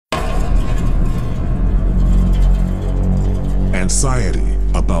anxiety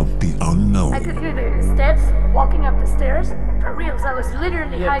about the unknown. I could hear the steps walking up the stairs. For reals, I was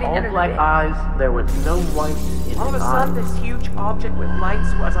literally hiding under the black bed. eyes, there was no light in All of a his sudden, eyes. this huge object with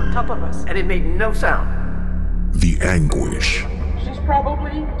lights was on top of us, and it made no sound. The anguish. She's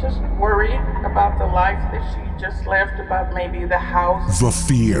probably just worried about the life that she just left, about maybe the house. The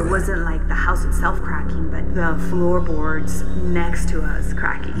fear. It wasn't like the house itself cracking, but the floorboards next to us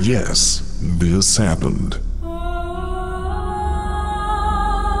cracking. Yes, this happened.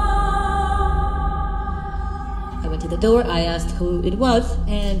 I went to the door, I asked who it was,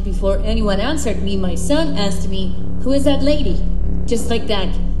 and before anyone answered me, my son asked me, "Who is that lady?" Just like that.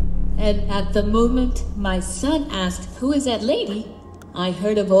 And at the moment my son asked, "Who is that lady?" I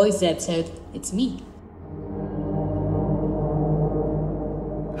heard a voice that said, "It's me."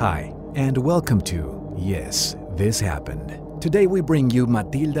 Hi, and welcome to Yes, This Happened. Today we bring you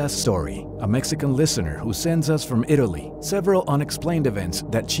Matilda's story, a Mexican listener who sends us from Italy several unexplained events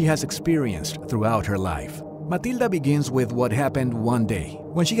that she has experienced throughout her life. Matilda begins with what happened one day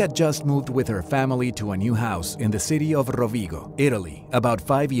when she had just moved with her family to a new house in the city of Rovigo, Italy, about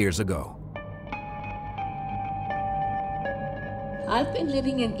 5 years ago. I've been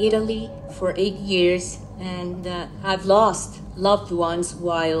living in Italy for 8 years, and I've lost loved ones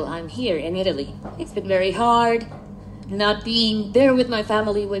while I'm here in Italy. It's been very hard not being there with my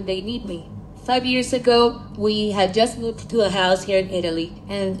family when they need me. 5 years ago, we had just moved to a house here in Italy,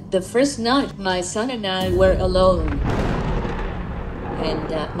 and the first night, my son and I were alone. And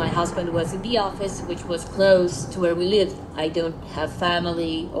my husband was in the office, which was close to where we lived. I don't have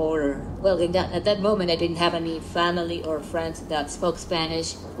family at that moment, I didn't have any family or friends that spoke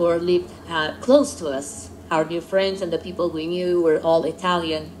Spanish or lived close to us. Our new friends and the people we knew were all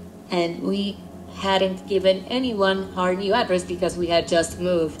Italian, and we hadn't given anyone our new address because we had just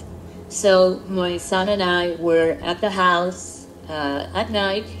moved. So my son and I were at the house at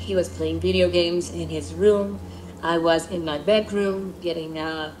night. He was playing video games in his room. I was in my bedroom getting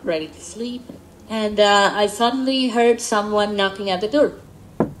ready to sleep. And I suddenly heard someone knocking at the door.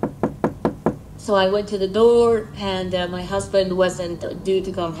 So I went to the door, and my husband wasn't due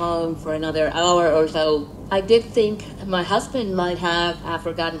to come home for another hour or so. I did think my husband might have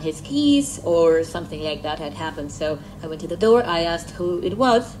forgotten his keys or something like that had happened. So I went to the door, I asked who it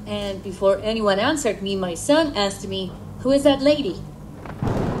was, and before anyone answered me, my son asked me, "Who is that lady?"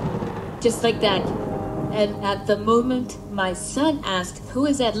 Just like that. And at the moment my son asked, "Who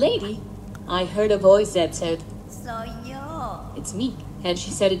is that lady?" I heard a voice that said, Soy yo. "It's me." And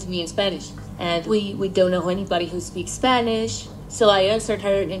she said it to me in Spanish. And we don't know anybody who speaks Spanish. So I answered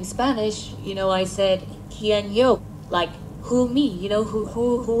her in Spanish. I said, "Quién yo?" Like, who me?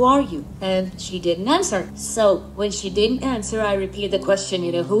 Who are you? And she didn't answer. So when she didn't answer, I repeated the question,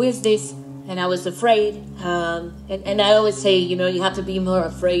 who is this? And I was afraid. And I always say, you have to be more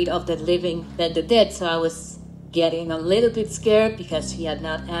afraid of the living than the dead. So I was getting a little bit scared because she had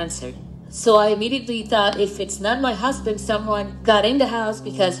not answered. So I immediately thought, if it's not my husband, someone got in the house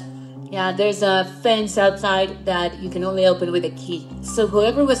because there's a fence outside that you can only open with a key. So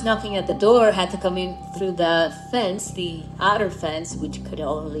whoever was knocking at the door had to come in through the fence, the outer fence, which could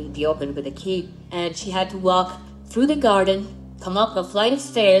only be opened with a key. And she had to walk through the garden, come up a flight of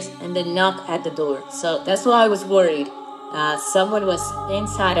stairs, and then knock at the door. So that's why I was worried. Someone was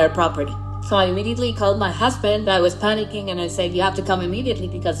inside our property. So I immediately called my husband. I was panicking, and I said, "You have to come immediately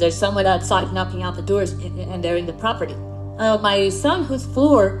because there's someone outside knocking out the doors, and they're in the property." My son, who's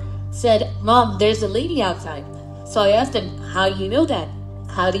 4, said, "Mom, there's a lady outside." So I asked him, "How do you know that?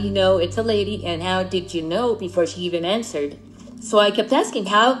 How do you know it's a lady, and how did you know before she even answered?" So I kept asking,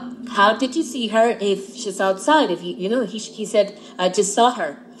 how did you see her if she's outside? If he said, "I just saw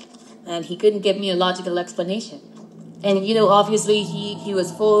her." And he couldn't give me a logical explanation. And, obviously he was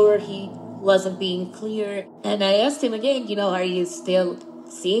 4, he wasn't being clear. And I asked him again, "Are you still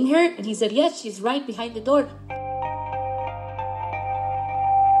seeing her?" And he said, "Yes, she's right behind the door."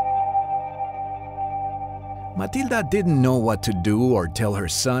 Matilda didn't know what to do or tell her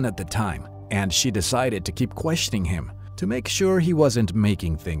son at the time, and she decided to keep questioning him to make sure he wasn't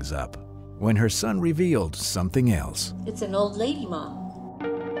making things up, when her son revealed something else. "It's an old lady, Mom."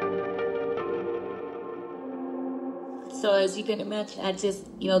 So as you can imagine, I just,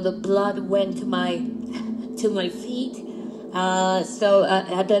 the blood went to my feet. So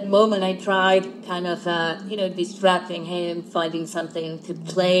at that moment, I tried kind of, distracting him, finding something to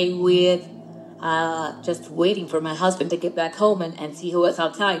play with, just waiting for my husband to get back home and see who was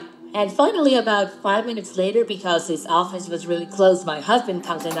outside. And finally, about 5 minutes later, because his office was really close, my husband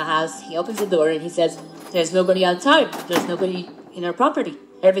comes in the house. He opens the door and he says, "There's nobody outside. There's nobody in our property."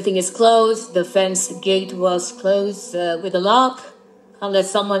 everything is closed. The fence gate was closed with a lock, unless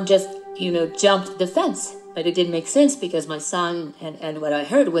someone just, jumped the fence. But it didn't make sense because my son, and what I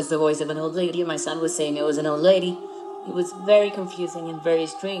heard was the voice of an old lady. My son was saying it was an old lady. It was very confusing and very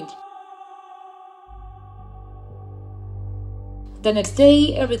strange. The next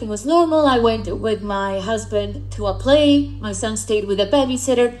day, everything was normal. I went with my husband to a play. My son stayed with a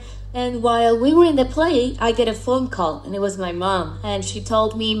babysitter. And while we were in the play, I get a phone call, and it was my mom. And she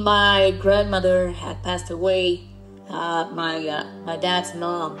told me my grandmother had passed away, my dad's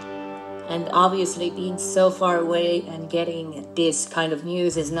mom. And obviously, being so far away and getting this kind of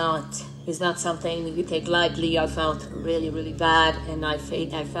news is not something you take lightly. I felt really, really bad, and I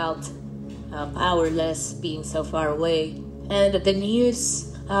felt powerless being so far away. And the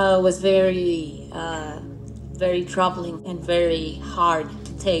news was very, very troubling and very hard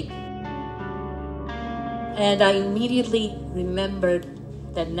to take. And I immediately remembered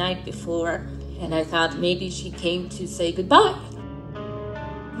the night before, and I thought maybe she came to say goodbye.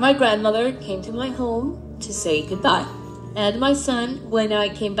 My grandmother came to my home to say goodbye. And my son, when I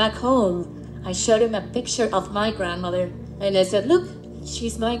came back home, I showed him a picture of my grandmother, and I said, "Look,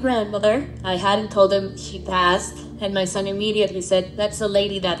 she's my grandmother." I hadn't told him she passed, and my son immediately said, "That's the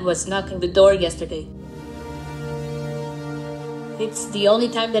lady that was knocking the door yesterday." It's the only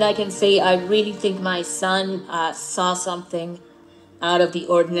time that I can say I really think my son saw something out of the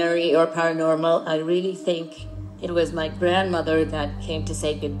ordinary or paranormal. I really think it was my grandmother that came to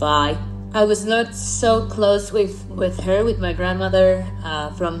say goodbye. I was not so close with her, with my grandmother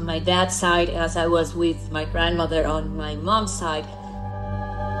from my dad's side, as I was with my grandmother on my mom's side.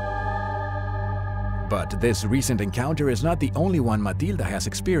 But this recent encounter is not the only one Matilda has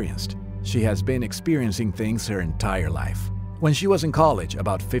experienced. She has been experiencing things her entire life. When she was in college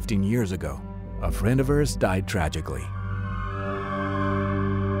about 15 years ago, a friend of hers died tragically.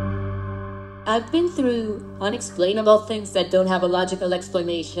 I've been through unexplainable things that don't have a logical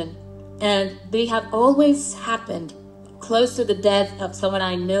explanation, and they have always happened close to the death of someone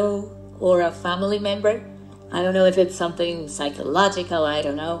I know or a family member. I don't know if it's something psychological, I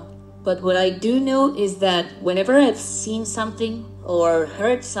don't know. But what I do know is that whenever I've seen something or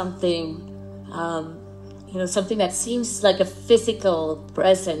heard something, something that seems like a physical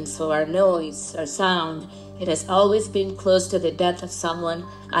presence or a noise or sound, it has always been close to the death of someone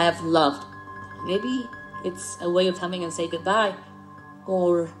I have loved. Maybe it's a way of coming and say goodbye,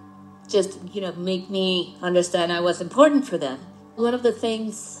 or just, make me understand I was important for them. One of the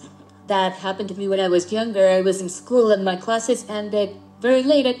things that happened to me when I was younger, I was in school and my classes ended very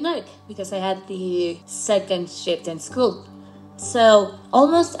late at night because I had the second shift in school. So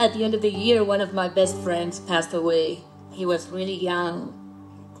almost at the end of the year, one of my best friends passed away. He was really young.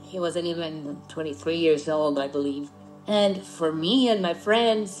 He wasn't even 23 years old, I believe. And for me and my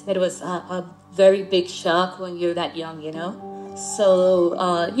friends, it was a very big shock when you're that young, So,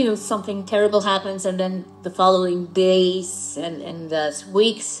 something terrible happens, and then the following days and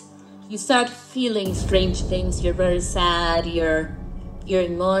weeks, you start feeling strange things. You're very sad, you're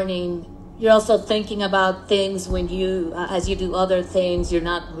in mourning. You're also thinking about things when as you do other things, you're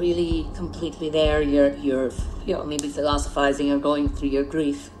not really completely there. You're maybe philosophizing or going through your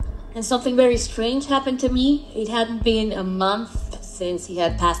grief. And something very strange happened to me. It hadn't been a month since he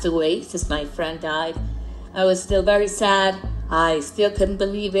had passed away, since my friend died. I was still very sad. I still couldn't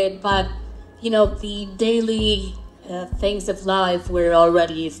believe it, but, the daily things of life were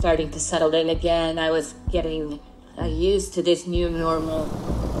already starting to settle in again. I was getting used to this new normal.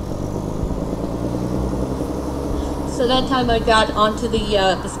 So that time I got onto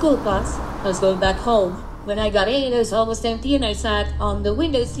the school bus. I was going back home. When I got in, it was almost empty, and I sat on the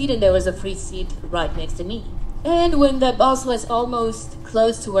window seat, and there was a free seat right next to me. And when the bus was almost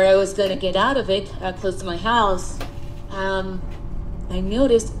close to where I was going to get out of it, close to my house, I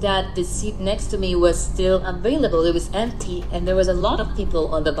noticed that the seat next to me was still available. It was empty, and there was a lot of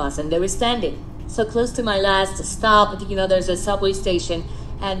people on the bus, and they were standing. So close to my last stop, there's a subway station,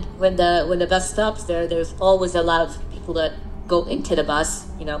 and when the bus stops there's always a lot of people that go into the bus,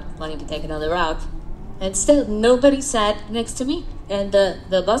 wanting to take another route. And still, nobody sat next to me, and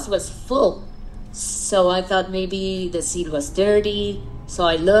the bus was full. So I thought maybe the seat was dirty. So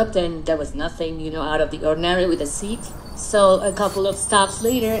I looked, and there was nothing, out of the ordinary with the seat. So a couple of stops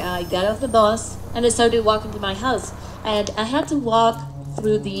later, I got off the bus, and I started walking to my house. And I had to walk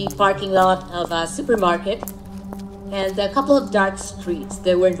through the parking lot of a supermarket, and a couple of dark streets.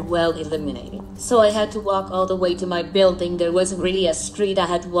 They weren't well illuminated. So I had to walk all the way to my building. There wasn't really a street. I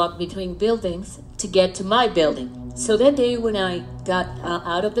had to walk between buildings to get to my building. So that day when I got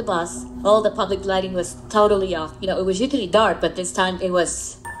out of the bus, all the public lighting was totally off. It was usually dark, but this time it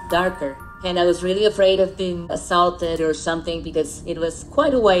was darker. And I was really afraid of being assaulted or something because it was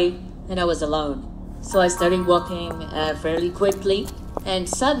quite a way and I was alone. So I started walking fairly quickly, and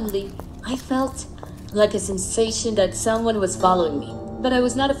suddenly I felt like a sensation that someone was following me. But I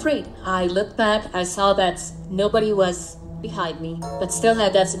was not afraid. I looked back, I saw that nobody was behind me, but still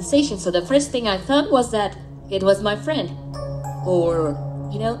had that sensation. So the first thing I thought was that it was my friend, or,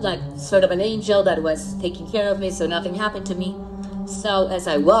 like sort of an angel that was taking care of me so nothing happened to me. So as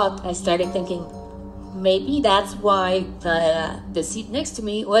I walked, I started thinking, maybe that's why the seat next to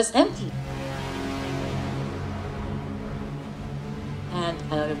me was empty. And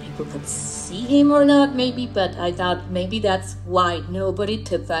I don't know if people could see him or not, maybe, but I thought maybe that's why nobody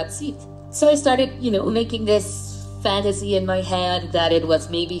took that seat. So I started, making this fantasy in my head that it was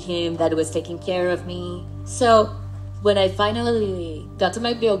maybe him that was taking care of me. So when I finally got to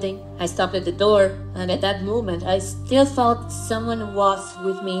my building, I stopped at the door, and at that moment, I still felt someone was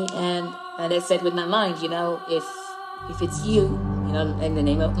with me, and I said with my mind, if it's you, in the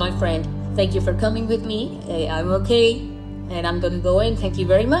name of my friend, thank you for coming with me. I'm okay. And I'm gonna go in, thank you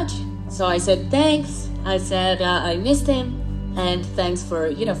very much. So I said, thanks. I said, I missed him. And thanks for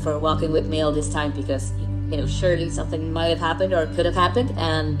walking with me all this time because, surely something might have happened or could have happened.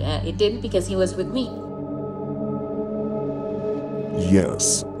 And it didn't because he was with me.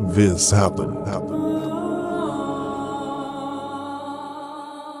 Yes, this happened.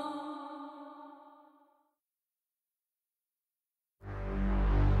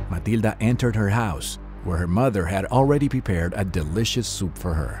 Matilda entered her house, where her mother had already prepared a delicious soup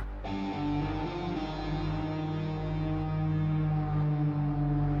for her.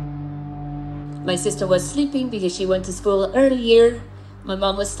 My sister was sleeping because she went to school earlier. My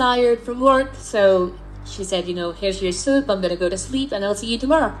mom was tired from work, so she said, here's your soup, I'm gonna go to sleep and I'll see you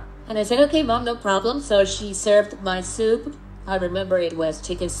tomorrow. And I said, okay, Mom, no problem. So she served my soup. I remember it was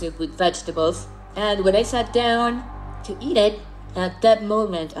chicken soup with vegetables. And when I sat down to eat it, at that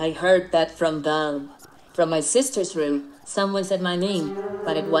moment, I heard that from my sister's room, someone said my name,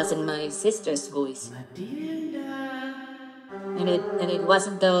 but it wasn't my sister's voice. And it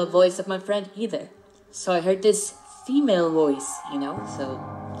wasn't the voice of my friend either. So I heard this female voice, so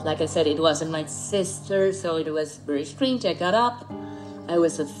like I said, it wasn't my sister, so it was very strange. I got up, I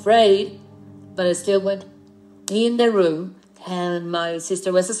was afraid, but I still went in the room, and my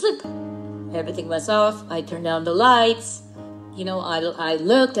sister was asleep. Everything was off, I turned down the lights, I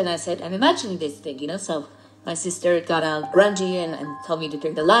looked and I said, I'm imagining this thing, so my sister got all grungy and told me to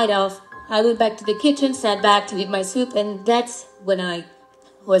turn the light off. I went back to the kitchen, sat back to eat my soup, and that's when I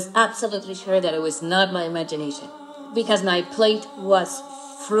was absolutely sure that it was not my imagination. Because my plate was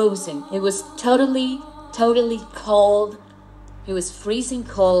frozen. It was totally cold. It was freezing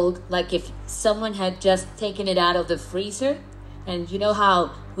cold, like if someone had just taken it out of the freezer. And you know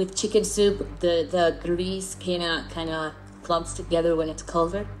how with chicken soup, the grease kind of clumps together when it's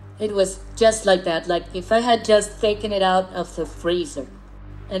colder? It was just like that, like if I had just taken it out of the freezer.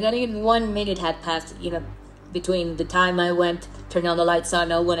 And not even 1 minute had passed, between the time I went, turned on the lights on,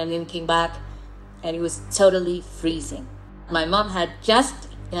 no one, and then came back, and it was totally freezing. My mom had just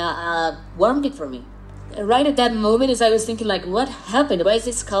warmed it for me. Right at that moment, as I was thinking, like, what happened? Why is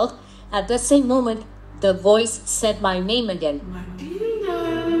this cold? At that same moment, the voice said my name again.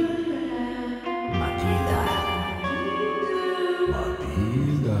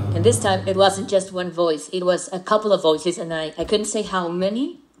 And this time, it wasn't just one voice. It was a couple of voices, and I couldn't say how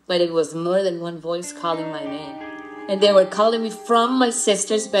many, but it was more than one voice calling my name. And they were calling me from my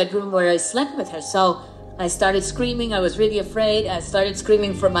sister's bedroom where I slept with her. So I started screaming. I was really afraid. I started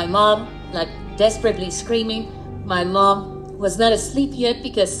screaming for my mom, like desperately screaming. My mom was not asleep yet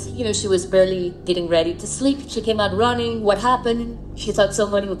because, she was barely getting ready to sleep. She came out running. What happened? She thought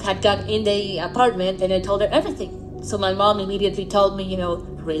someone had got in the apartment, and I told her everything. So my mom immediately told me,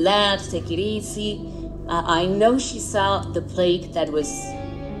 relax, take it easy. I know she saw the plate that was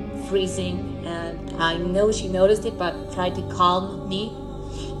freezing, and I know she noticed it, but tried to calm me.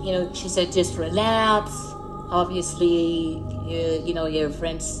 She said, just relax. Obviously, your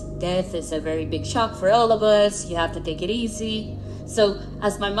friend's death is a very big shock for all of us. You have to take it easy. So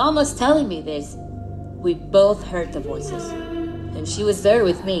as my mom was telling me this, we both heard the voices, and she was there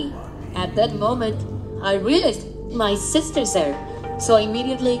with me. At that moment, I realized my sister's there. So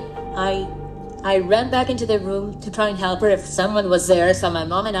immediately, I ran back into the room to try and help her if someone was there. So my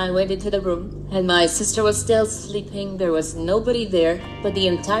mom and I went into the room, and my sister was still sleeping. There was nobody there, but the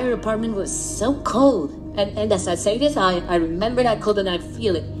entire apartment was so cold. And as I say this, I remembered I cold and I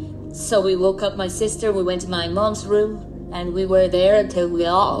feel it. So we woke up my sister, we went to my mom's room, and we were there until we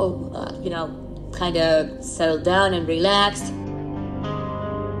all, kind of settled down and relaxed.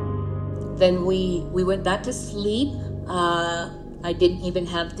 Then we went back to sleep. I didn't even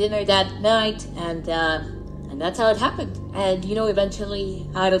have dinner that night, and that's how it happened. And eventually,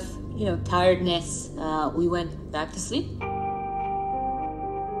 out of tiredness, we went back to sleep.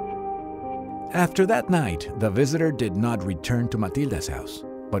 After that night, the visitor did not return to Matilda's house.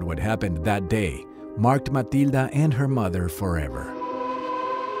 But what happened that day marked Matilda and her mother forever.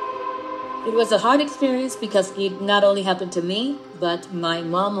 It was a hard experience because it not only happened to me, but my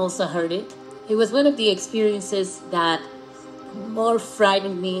mom also heard it. It was one of the experiences that more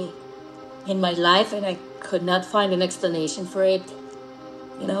frightened me in my life, and I could not find an explanation for it.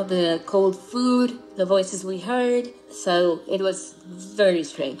 The cold food, the voices we heard, so it was very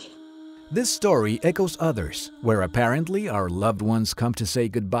strange. This story echoes others, where apparently our loved ones come to say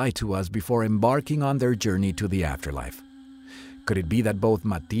goodbye to us before embarking on their journey to the afterlife. Could it be that both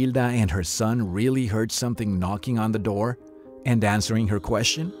Matilda and her son really heard something knocking on the door and answering her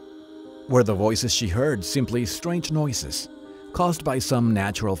question? Were the voices she heard simply strange noises caused by some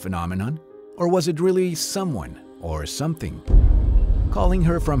natural phenomenon? Or was it really someone or something calling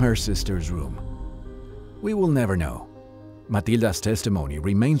her from her sister's room? We will never know. Matilda's testimony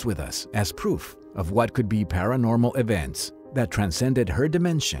remains with us as proof of what could be paranormal events that transcended her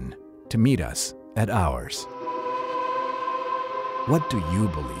dimension to meet us at ours. What do you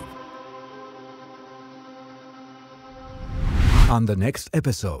believe? On the next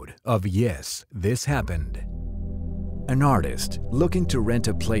episode of Yes, This Happened. An artist looking to rent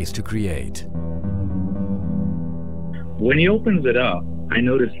a place to create. When he opens it up, I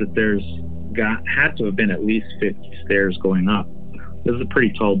noticed that had to have been at least 50 stairs going up. This is a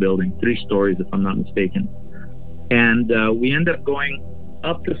pretty tall building, 3 stories if I'm not mistaken. And we end up going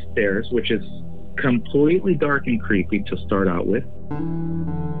up the stairs, which is completely dark and creepy to start out with.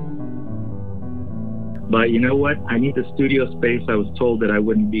 But you know what? I need the studio space. I was told that I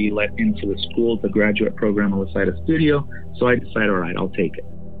wouldn't be let into the school, the graduate program alongside a studio. So I decided, all right, I'll take it.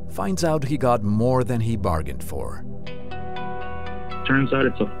 Finds out he got more than he bargained for. Turns out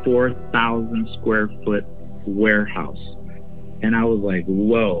it's a 4,000 square foot warehouse. And I was like,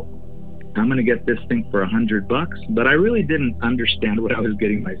 whoa, I'm going to get this thing for $100. But I really didn't understand what I was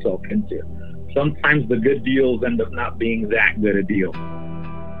getting myself into. Sometimes the good deals end up not being that good a deal.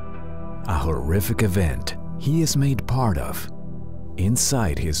 A horrific event he is made part of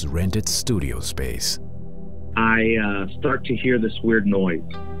inside his rented studio space. I start to hear this weird noise.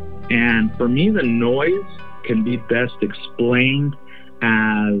 And for me, the noise can be best explained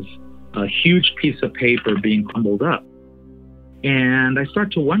as a huge piece of paper being crumbled up. And I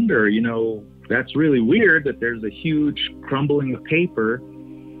start to wonder, that's really weird that there's a huge crumbling of paper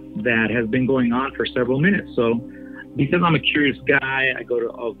that has been going on for several minutes. So because I'm a curious guy, I go to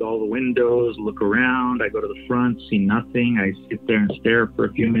all the windows, look around, I go to the front, see nothing. I sit there and stare for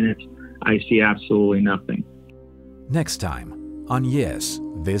a few minutes. I see absolutely nothing. Next time on Yes,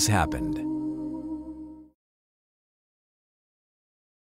 This Happened.